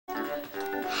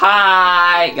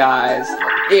Hi guys,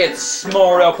 it's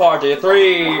Mario Party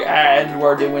 3 and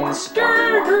we're doing Sturfs.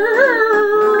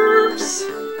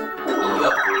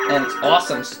 Yup. And it's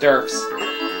awesome Sturfs.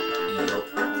 Yup.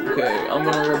 Okay, I'm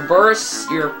gonna reverse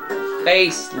your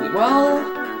face. Well,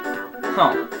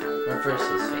 Reverse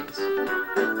his face.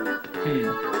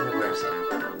 Reverse it.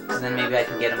 So then maybe I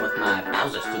can get him with my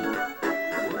Bowser suit.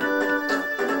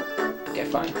 Okay,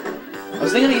 fine. I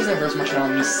was thinking of using reverse motion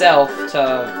on myself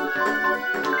to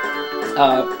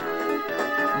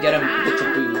get to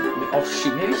Boo. Oh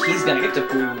shoot, maybe he's gonna get to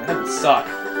Boo. That would suck.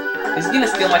 He's gonna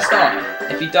steal my star.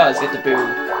 If he does get to Boo. You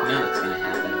know what's gonna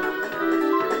happen.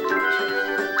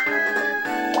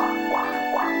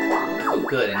 Oh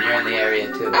good, and you're in the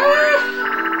area too.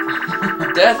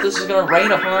 Death, this is gonna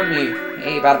rain upon me.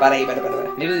 Hey,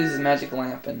 bada. Maybe this is a magic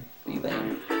lamp and be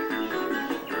lame.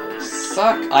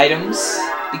 Suck items.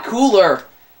 Be cooler.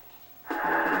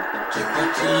 Get the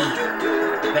key.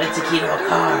 I bet it's a key to a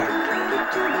car.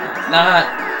 It's not.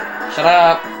 Shut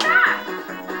up.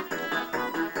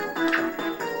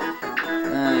 I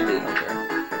really don't care.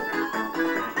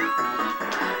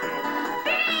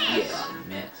 Yeah,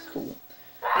 miss. Cool.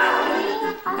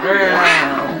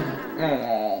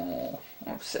 Oh,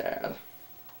 I'm sad.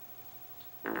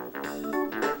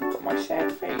 Look at my sad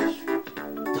face.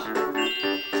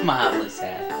 It's mildly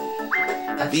sad.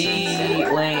 Be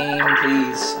lame,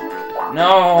 please.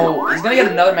 No, he's gonna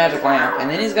get another magic lamp, and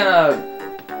then he's gonna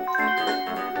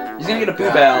get a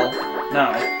Boo Bell.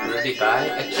 No. Ready by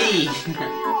a key. He's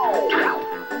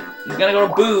gonna go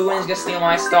to Boo, and he's gonna steal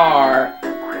my star.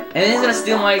 And then he's gonna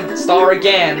steal my star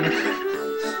again.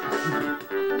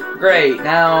 Great,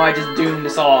 now I just doomed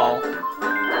us all.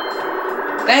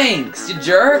 Thanks, you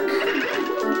jerk!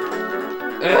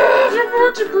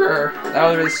 That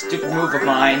was a really stupid move of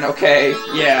mine. Okay,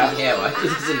 yeah. Yeah, why did you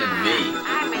listen to me?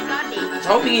 I was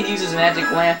hoping he'd use his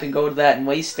magic lamp and go to that and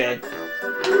waste it. Go,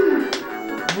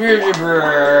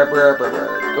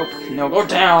 no, go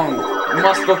down. You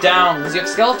must go down, because you have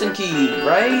skeleton key,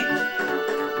 right?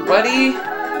 Buddy?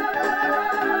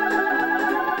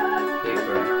 Hey,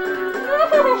 bro.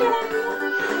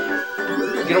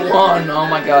 Get a 1. Oh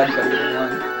my god, you gotta get a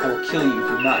 1. I will kill you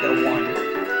if you not get a 1.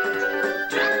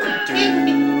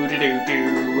 Do.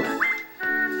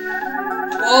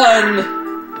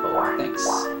 1! 4. Thanks.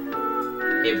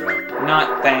 Hey, bro. Not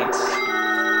thanks.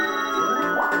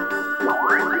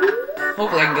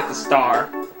 Hopefully I can get the star.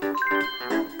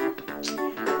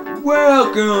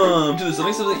 Welcome to the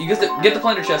something. You get the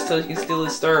plunder chest so you can steal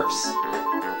his Sturfs.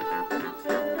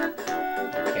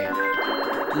 Okay.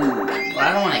 Ooh. Well, I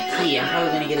don't want a key. I'm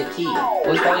probably gonna get a key.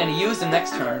 Well, he's probably gonna use them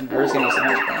next turn, or he's gonna use the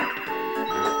magic lamp.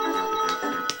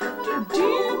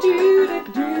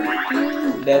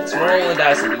 Let's roll the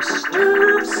dice and do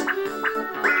Sturfs.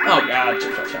 Oh god,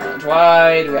 chip shot challenge.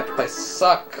 Why do we have to play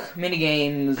suck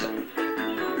minigames?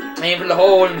 Aim for the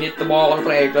hole and hit the ball or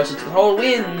play closer to the hole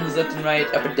wins, left and right,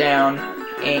 up and down,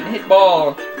 and hit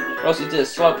ball. Closer to the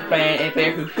slope of play, any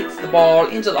player who hits the ball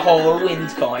into the hole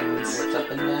wins coins. What's up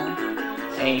and down?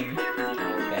 Aim.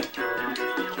 Okay.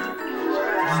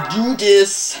 Let's do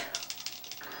this.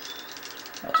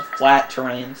 That's a flat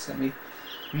terrain, it's gonna be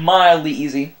mildly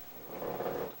easy.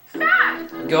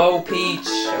 Go Peach!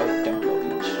 Oh, don't go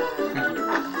Peach.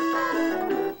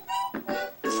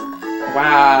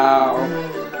 Wow.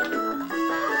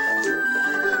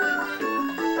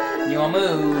 Your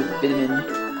move, Bitman.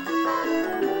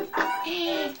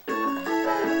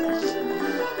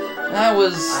 That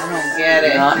was I don't get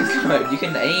it. not good. You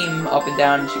can aim up and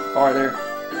down and shoot farther.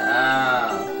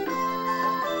 Oh.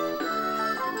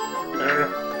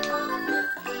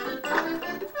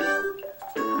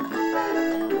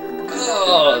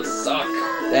 Oh, suck.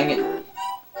 Dang it.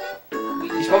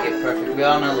 You should get perfect. We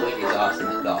all know Luigi's awesome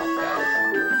at golf, guys.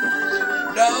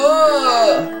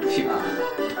 No! Phew.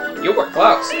 You were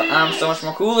close, but I'm so much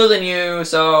more cooler than you,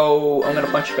 so I'm gonna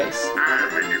punch your face.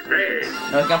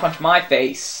 No, he's gonna punch my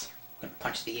face. I'm gonna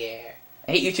punch the air.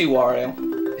 I hate you too, Wario.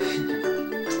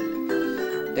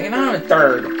 Dang it, I'm in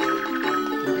third.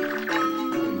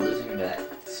 I'm losing to that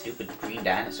stupid green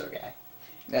dinosaur guy.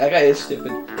 Yeah, that guy is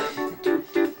stupid.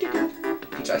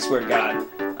 Peach, I swear to God.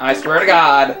 I swear to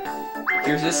God.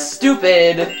 Here's this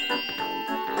stupid.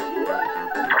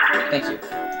 Thank you.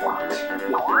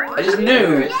 I just knew.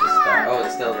 Where is the star? Oh,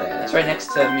 it's still there. It's right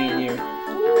next to me and you.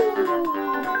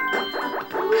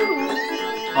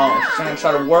 Oh, she's gonna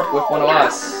try to work with one of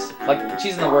us. Like,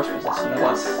 she's in the worst position of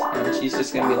us. And she's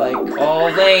just gonna be like, oh,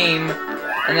 lame.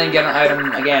 And then get an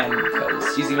item again.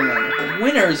 Because she's even a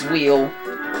winner's wheel.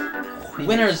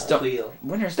 Winners don't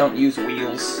use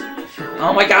wheels.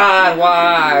 Oh my god,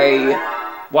 why?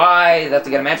 Why? They have to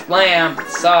get a magic lamp. It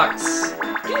sucks.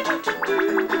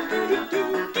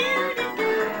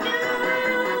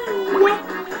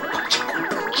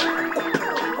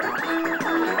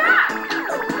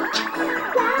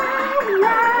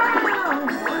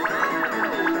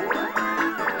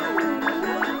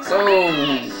 So,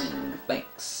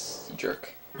 thanks, you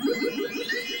jerk.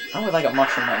 I would like a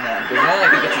mushroom right now, because then I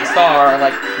can get to the star,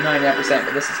 like, 99%,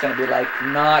 but this is gonna be, like,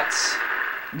 not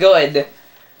good.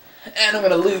 And I'm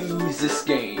gonna lose this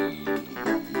game.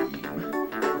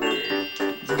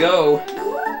 Let's go.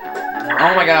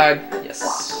 Oh my god,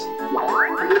 yes.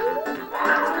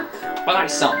 Buy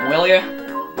something, will ya?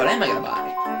 What am I gonna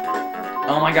buy?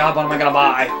 Oh my god, what am I gonna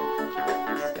buy?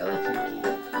 Skeleton key.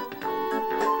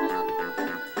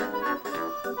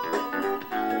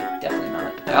 Definitely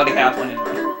not. I already have one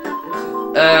anyway.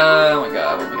 Oh my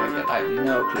god, what am I gonna get? I have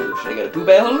no clue. Should I get a Boo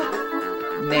Bell?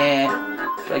 Nah.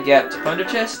 Should I get Plunder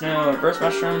Chest? No. Burst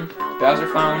Mushroom? Bowser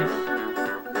Phone?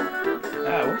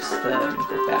 Where's the... Let me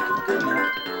go back and look at the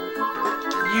map.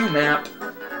 View map.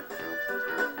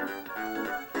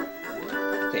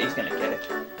 Okay, he's gonna get it.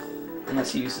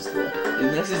 Unless he uses the...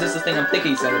 This is just the thing I'm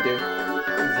thinking he's gonna do. Is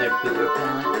there booger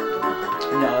palette?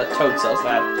 No, Toad sells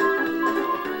that.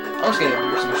 I'm just gonna get a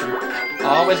Burst Mushroom.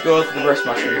 Always go with the Burst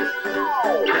Mushroom.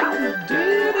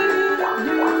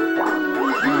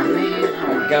 I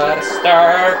gotta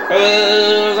start,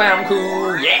 'cause I'm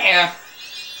cool, yeah!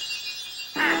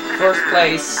 First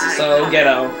place, so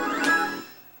ghetto.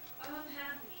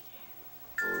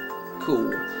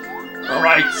 Cool.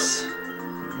 Alright.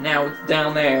 Now it's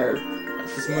down there.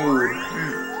 That's his mood.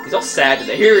 He's all sad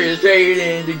today. Here he is,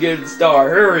 Jaden, to get a star.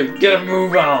 Hurry, get a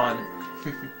move on.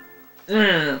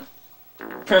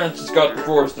 Parents just got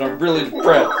divorced and I'm really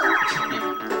depressed.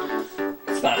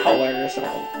 It's not hilarious at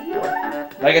all.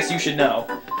 I guess you should know.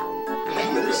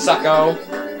 Sucko.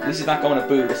 At least he's not going to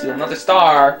boo. He's another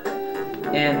star.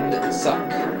 And suck.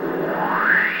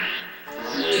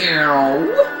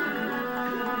 Ew.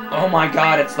 Oh my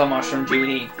god, it's the Mushroom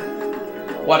Genie.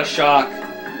 What a shock.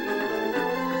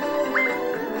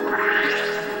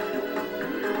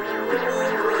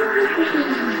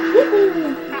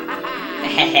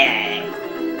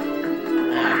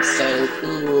 I'm so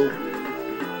cool.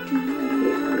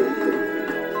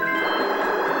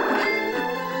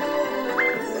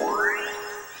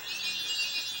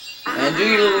 And do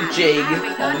your little jig.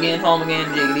 Home again,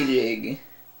 jiggity jig.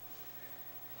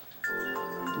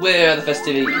 Where are the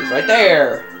festivities? Right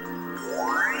there!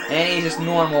 And he's just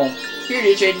normal. Here it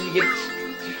is, Jaden, you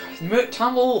get...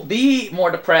 Tumble, be more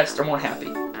depressed or more happy.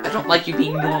 I don't like you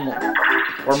being normal.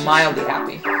 Or mildly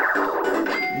happy.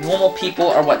 Normal people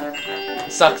are what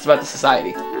sucks about the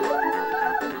society.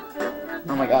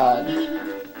 Oh my god.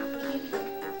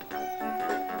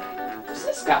 Who's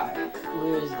this guy?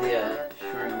 Where's the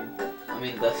shroom? I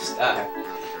mean the star.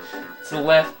 To the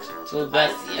left,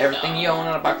 everything you own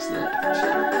in a box to the left. Of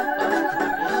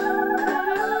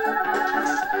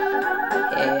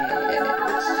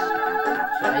course.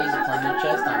 Should I use a plunder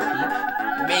chest on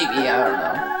Peach? Maybe, I don't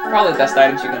know. Probably the best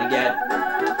items you're gonna get.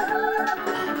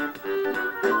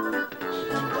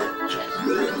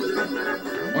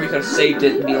 Or you could have saved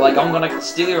it and be like, I'm gonna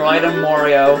steal your item,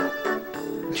 Mario.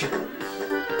 If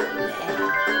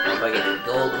I get the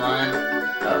gold one.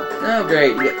 Oh,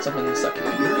 great, you get something sucky.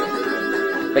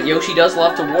 But Yoshi does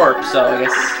love to warp, so I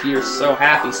guess you're so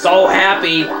happy. So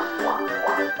happy!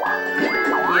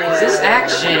 Yeah. Is this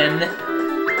action?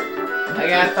 I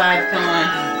got 5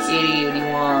 coins. Idiot, what he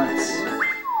wants.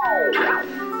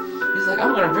 He's like,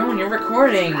 I'm gonna ruin your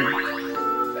recording.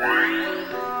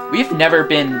 We've never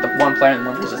been the one player in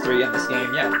 1 vs 3 in this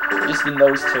game, yeah. Just been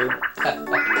those two.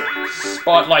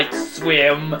 Spotlight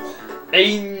swim.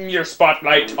 Aim your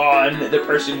spotlight on the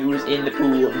person who is in the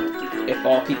pool. If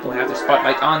all people have their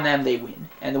spotlight on them, they win.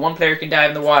 And the one player can dive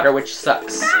in the water, which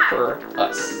sucks for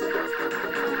us.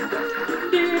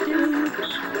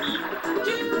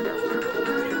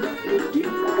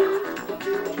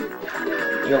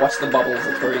 You gotta watch the bubbles,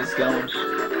 that's where he's going.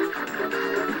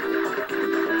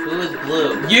 Who is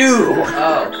blue? You!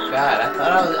 Oh, God, I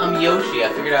thought I'm Yoshi. I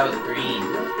figured I was green.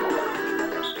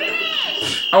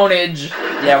 Ownage!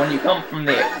 Yeah, when you come from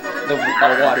the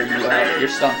water, you're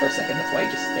stunned for a second. That's why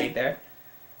you just stayed there.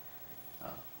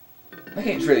 That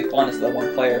game's really fun as the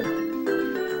one player.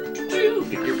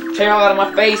 Get your tail out of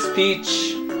my face,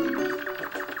 Peach!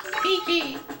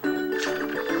 Peachy!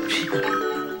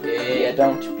 Yeah,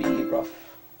 don't be rough.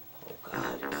 Oh,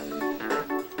 God.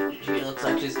 She looks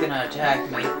like she's gonna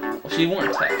attack me. Well, she won't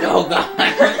attack you. Oh, God!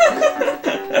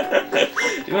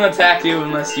 She won't attack you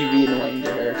unless you be annoying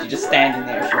to her. If you're just standing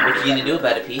there. What you gonna do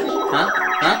about it, Peach? Huh?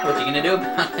 Huh? What you gonna do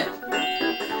about it?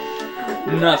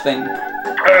 Nothing.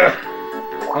 Ugh.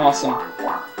 Awesome.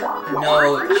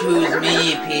 No, choose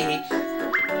me, Peach.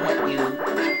 Not you.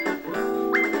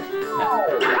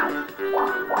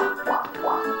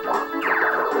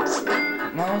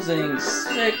 Losing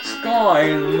 6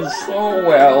 coins. Oh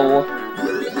well.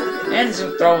 And he's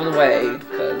gonna throw them away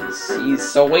because he's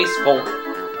so wasteful.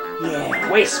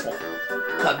 Yeah. Wasteful.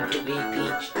 Come to me,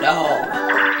 Peach. No.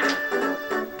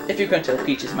 If you couldn't tell,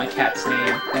 Peach is my cat's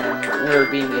name, and we're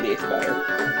being idiots about her.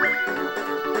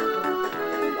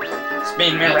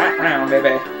 Spin me right round,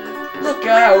 baby. Look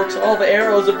out! All the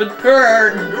arrows have been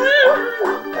burned!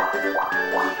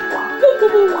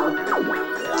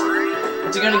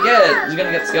 What's he gonna get? Is he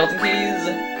gonna get skeleton keys?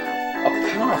 A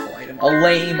powerful item. A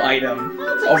lame item.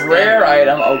 A rare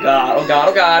item. Oh god, oh god,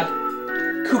 oh god.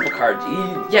 Koopa card.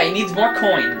 Yeah, he needs more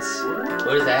coins.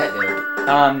 What does that do?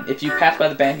 If you pass by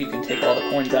the bank, you can take all the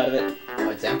coins out of it. Oh,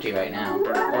 it's empty right now.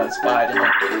 Oh, it's 5 in it.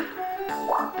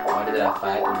 Why did it have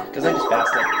 5 in it? Because I just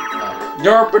passed it. Oh.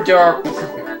 Derp or derp.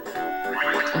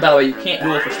 And by the way, you can't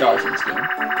duel for stars in this game.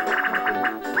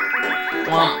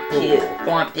 Thwomp kill.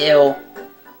 Thwomp kill.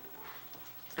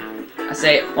 I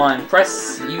say it fun.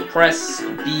 You press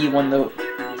B when the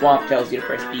Thwomp tells you to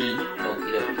press B.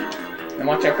 Okie dokie. And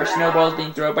watch out for snowballs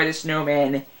being thrown by the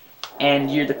snowman. And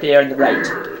you're the player on the right.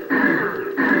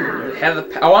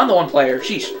 Oh, I'm the one player.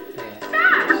 Sheesh.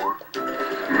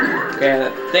 Okay,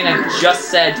 the thing I just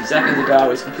said 2 seconds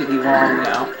ago is completely wrong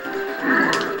now.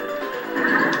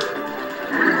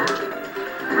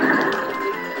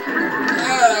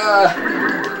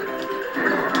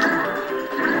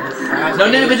 No.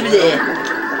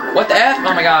 What the F?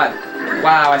 Oh my god.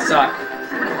 Wow, I suck.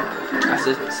 I have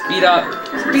to speed up.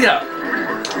 Speed up!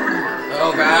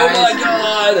 Oh, guys. Oh my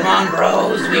god! Come on,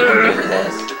 bros. We can do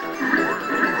this.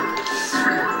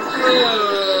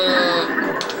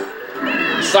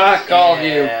 Suck, all of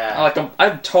you. Yeah.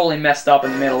 I'm totally messed up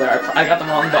in the middle there. I got the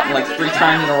wrong button like 3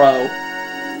 times in a row.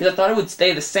 Because I thought it would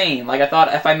stay the same. Like, I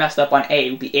thought if I messed up on A,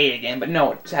 it would be A again. But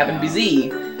no, it happened to be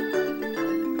Z.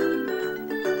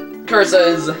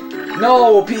 Curses!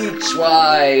 No, Peach,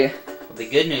 why? Well, the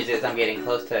good news is I'm getting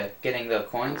close to getting the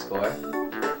coin score.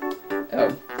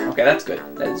 Oh, okay, that's good.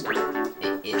 That is good.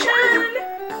 Turn!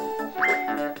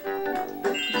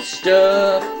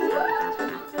 Stuff.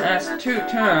 That's 2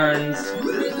 turns.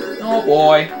 Oh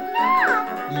boy.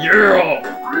 Yeah!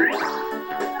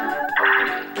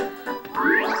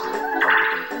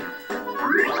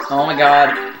 Oh my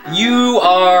god. You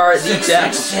are the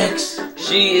devil. 6.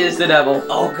 She is the devil.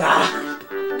 Oh god.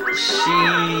 She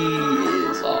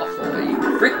is awful. Are you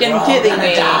freaking kidding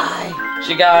me? Die.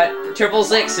 She got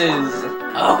 666s.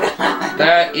 Oh god.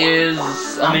 That is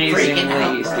amazingly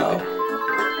out, stupid.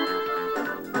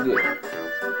 Good.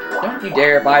 Don't you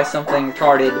dare buy something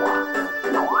retarded.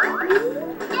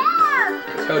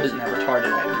 Toad doesn't have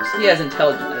retarded items. He has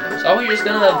intelligent items. Oh, you're just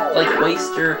gonna, like,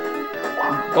 waste your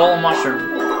golden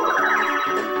mushroom.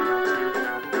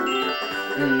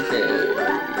 Okay.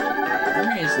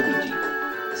 Where is Luigi?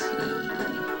 Is he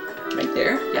right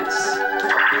there? Yes.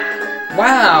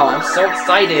 Wow, I'm so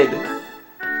excited.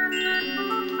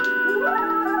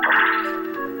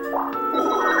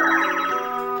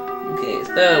 Okay,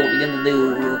 so what are we gonna do?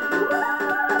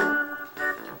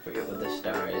 I forget what the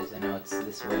star is. I know it's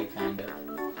this way, kind of.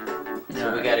 So we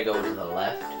Alright. gotta go to the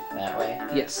left, that way.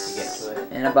 Yes. To get to it.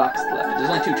 And a box left. There's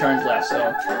only 2 turns left,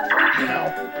 so, you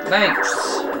know. Thanks.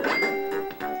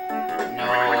 No. I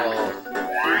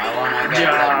wanna get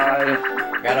them.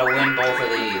 Die. Gotta win both of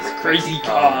these. Crazy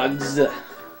cogs.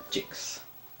 Jinx.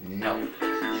 No.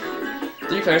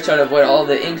 3 players try to avoid all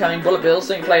the incoming bullet bills.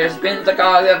 Single player spins the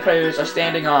cog the other players are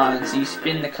standing on. So you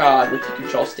spin the cog with the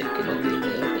control stick and it'll be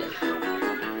immediately.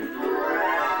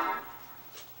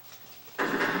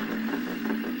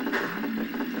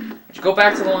 Go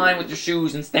back to the line with your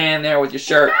shoes and stand there with your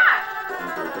shirt.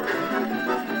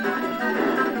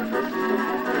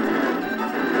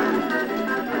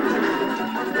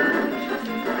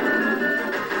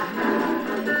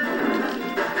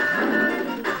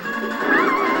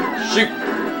 Shoot!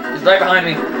 He's right behind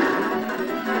me.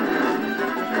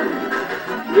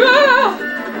 Ah!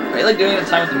 Are you like doing it in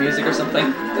time with the music or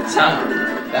something? That sound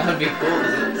That would be cool.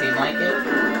 Does it seem like it?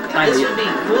 kind This of. would be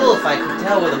cool if I could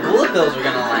tell where the bullet bills were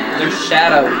gonna land. There's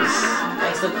shadows.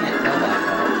 I still can't tell that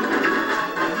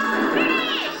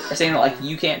Are saying that like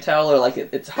you can't tell or like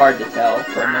it's hard to tell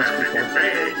for most people, or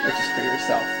just for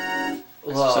yourself?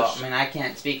 though. Well, I mean, I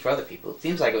can't speak for other people. It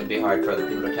seems like it would be hard for other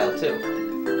people to tell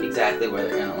too, exactly where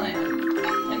they're gonna land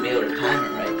and be able to time it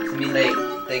right. 'Cause, I mean,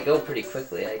 they go pretty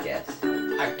quickly, I guess.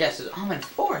 Our guess is I'm in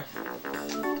 4th.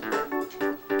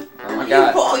 Oh my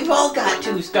god. You all got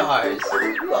 2 stars.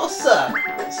 You all suck.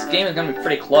 This game is gonna be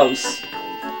pretty close.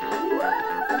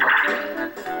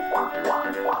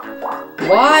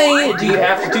 Why do you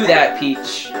have to do that,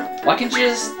 Peach? Why can't you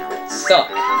just suck?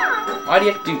 Why do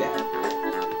you have to do that?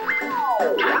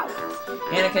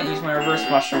 And I can't use my reverse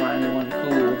mushroom on anyone.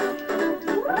 Cool.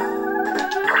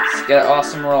 Let's get an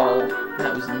awesome roll.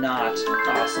 That was not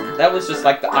awesome. That was just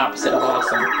like the opposite of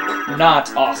awesome.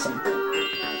 Not awesome.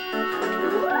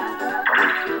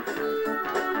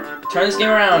 Turn this game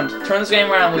around. Turn this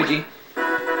game around, Luigi.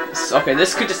 Okay,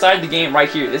 this could decide the game right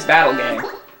here. This battle game.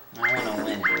 I wanna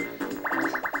win it.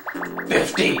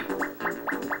 50!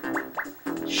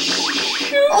 Shoot!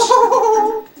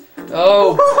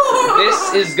 Oh,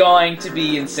 this is going to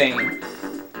be insane.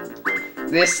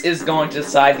 This is going to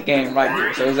decide the game right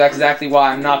here. So that's exactly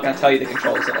why I'm not going to tell you the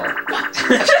controls at all.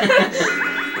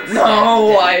 No,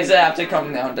 why is it have to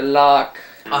come down to luck?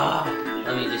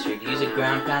 Let me just read. Use a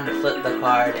ground pound to flip the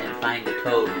card and find a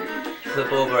toad.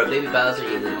 Flip over a baby Bowser,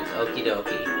 you lose. Okie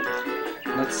dokie.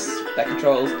 That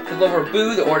controls. Flip over a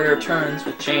Boo, the order of turns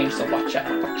will change, so watch out.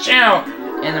 Watch out!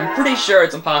 And I'm pretty sure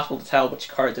it's impossible to tell which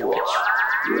cards are which.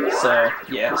 So,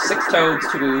 yeah, 6 Toads,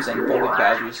 2 Boos, and 4 Big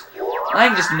Bowsers.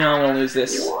 I just know I'm gonna lose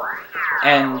this.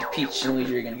 And Peach and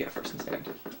Luigi are gonna get first and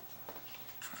second.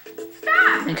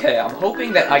 Okay, I'm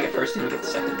hoping that I get first and you get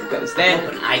second, because then... I'm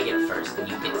hoping I get first and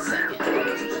you get second.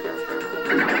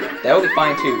 That would be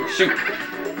fine too. Shoot!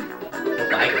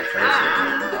 Hope I get first.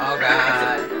 Oh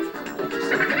god.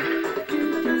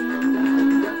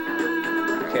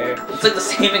 Okay, it's like the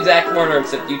same exact order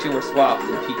except you two were swapped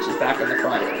and Peach is back in the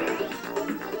front.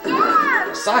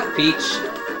 Suck, Peach!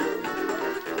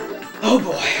 Oh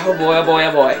boy, oh boy, oh boy,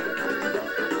 oh boy.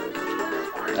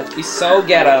 Let's be so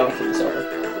ghetto for this order.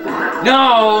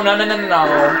 No, no, no, no, no, no.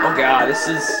 Oh god, this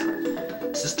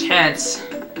is tense.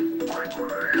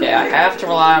 Okay, I have to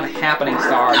rely on Happening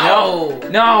Star. No!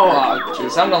 No! Oh,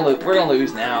 jeez, we're gonna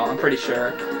lose now, I'm pretty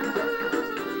sure.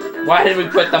 Why did we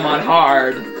put them on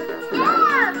hard?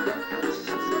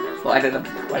 Well, I didn't.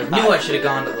 I knew I should have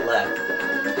gone to the left.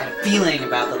 I had a feeling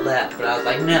about the left, but I was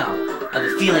like, no. I have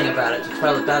a feeling about it to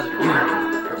Twilight Bowser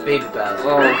Jr. or Baby Bowser.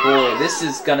 Oh boy, this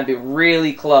is gonna be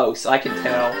really close, I can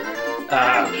tell.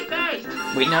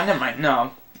 Wait, no, never mind.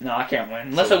 No, I can't win.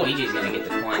 Unless so Luigi's gonna get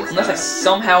the points. Unless I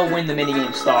somehow win the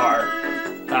minigame star,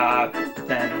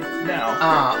 then no.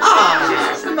 Oh,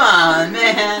 come on,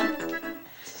 man.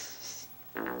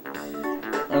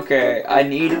 Okay, I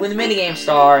need to win the minigame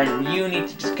star, and you need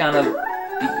to just kind of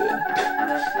be good.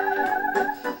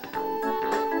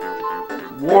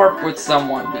 Warp with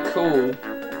someone, be cool.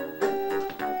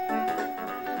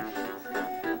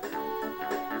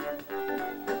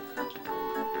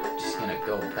 Just gonna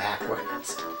go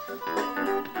backwards.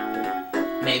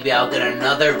 Maybe I'll get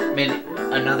another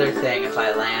thing if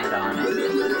I land on it.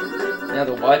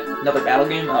 Another what? Another battle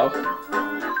game? Oh.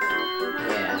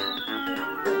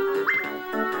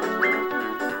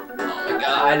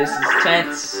 God, this is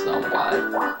tense. Oh my god.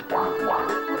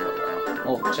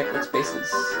 Oh, check what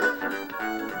spaces.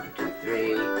 1, 2,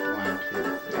 3. 1,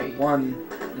 2, 3. 1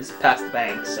 is past the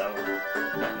bank, so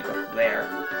I'm not gonna go there.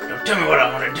 Don't tell me what I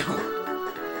want to do.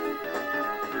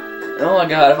 Oh my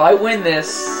god, if I win this,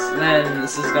 then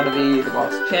this is gonna be the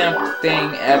most pimp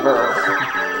thing ever.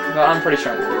 But I'm pretty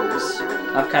sure I'm gonna lose.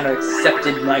 I've kind of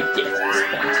accepted my death at this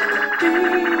point.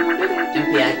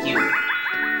 MPIQ.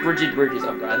 Rigid bridges.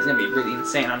 Oh god, it's gonna be really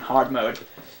insane on hard mode.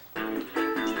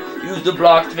 Use the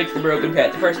blocks to fix the broken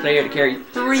path. The first player to carry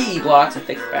 3 blocks and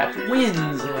fix the path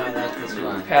wins. Oh, I like this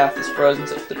one. The path is frozen,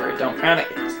 so the bird don't panic.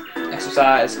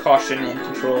 Exercise, caution, and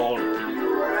controlled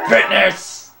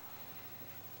fitness.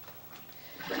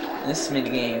 This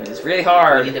minigame is really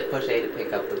hard. You need to push A to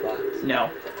pick up the blocks. No.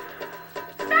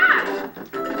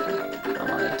 I'm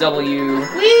on a W.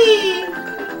 Whee!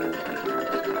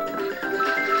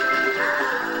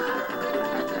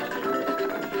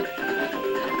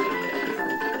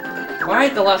 Why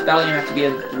did the last battle game have to be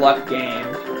a luck game?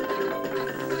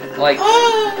 Like,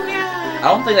 oh yeah! I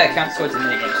don't think that counts towards a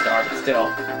minigame star, but still.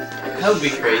 That would be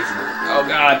crazy. Oh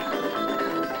god.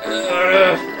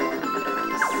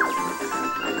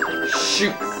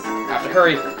 Shoot! I have to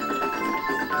hurry.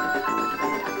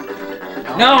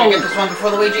 No! I get this one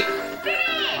before Luigi.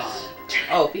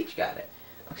 Oh, Peach got it.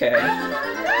 Okay.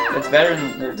 That's better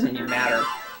than it doesn't even matter.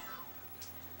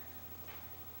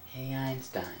 Hey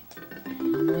Einstein.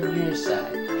 I'm on your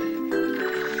side.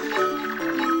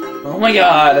 Oh my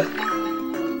god.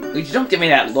 Luigi, don't give me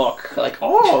that look. Like,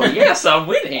 oh, yes, I'm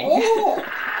winning. Oh.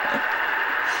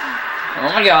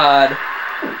 Oh my god.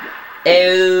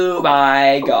 Oh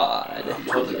my god. I'm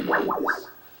totally gonna win this.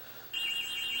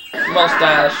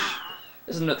 Mustache.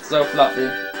 Isn't it so fluffy?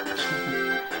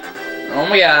 Oh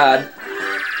my god.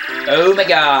 Oh my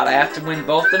god, I have to win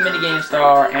both the minigame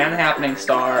star and Happening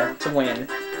Star to win.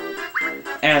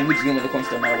 And we just gonna win the coin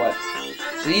star no matter what.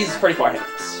 So he's pretty far ahead of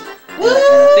us. And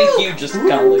I think you just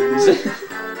gonna lose.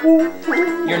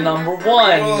 You're number 1.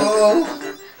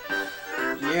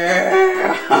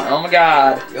 Yeah. Oh my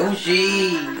god.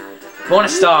 Yoshi.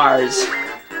 Bonus stars.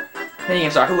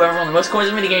 Minigame star. Whoever won the most coins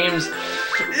in minigames.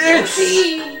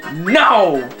 Yoshi.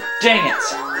 No! Dang it.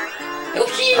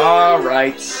 Yoshi.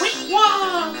 Alright.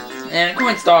 And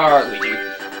coin star, Luigi.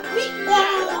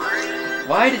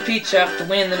 Why did Peach have to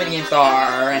win the minigame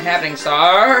star and Happening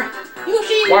Star?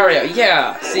 Yoshi. Wario,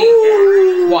 yeah. See?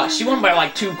 Watch, she won by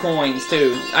like 2 coins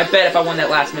too. I bet if I won that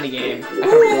last minigame, I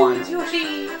could have won.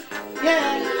 Yoshi.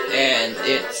 Yeah. And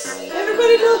it's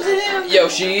Everybody loves him.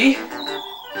 Yoshi,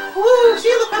 Woo,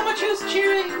 see, look how much he was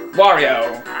cheering.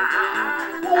 Wario,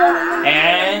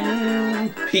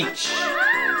 and Peach.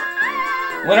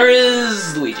 Winner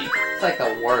is Luigi. It's like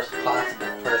the worst possible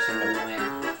person to win.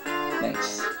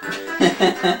 Thanks.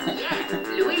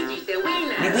 Luigi the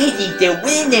winner. Luigi the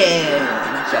winner.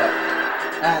 Shut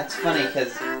up. It's funny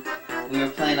because we were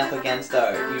playing up against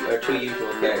our 2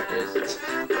 usual characters. These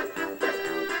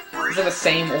are the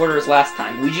same order as last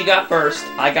time. Luigi got first,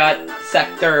 I got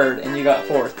third, and you got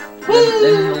 4th. And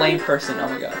then the lame person, oh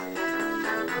my god.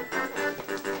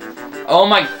 Oh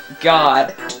my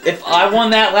god. If I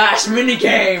won that last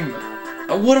minigame,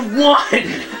 I would have won!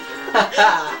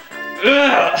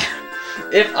 Ugh.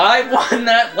 If I won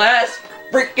that last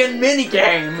freaking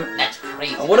minigame, That's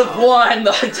crazy. I would have won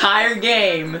the entire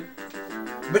game.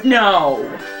 But no.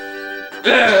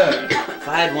 Ugh. If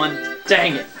I had won,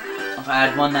 Dang it. if I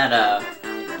had won that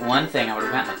one thing, I would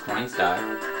have gotten a coin star.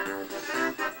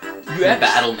 You The have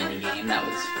battle minigame that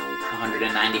was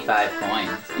 195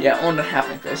 coins. Yeah, I wonder what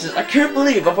happened. I said, I can't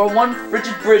believe if I won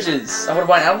Frigid Bridges, I would have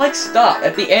won. I like stopped.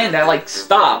 At the end, I like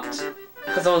stopped.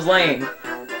 Because I was lame.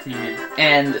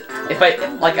 And if I,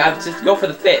 like, I would just go for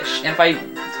the fish. And if I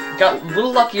got a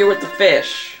little luckier with the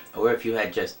fish. Or if you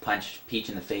had just punched Peach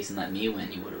in the face and let me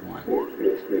win, you would have won.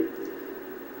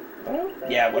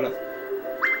 Yeah, would have.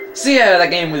 So yeah, that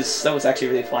was actually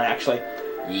really fun, actually.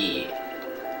 Yeah.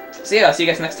 So yeah, I'll see you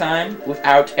guys next time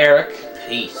without Eric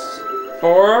Peace.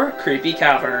 for Creepy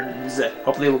Caverns.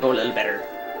 Hopefully we'll go a little better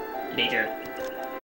later.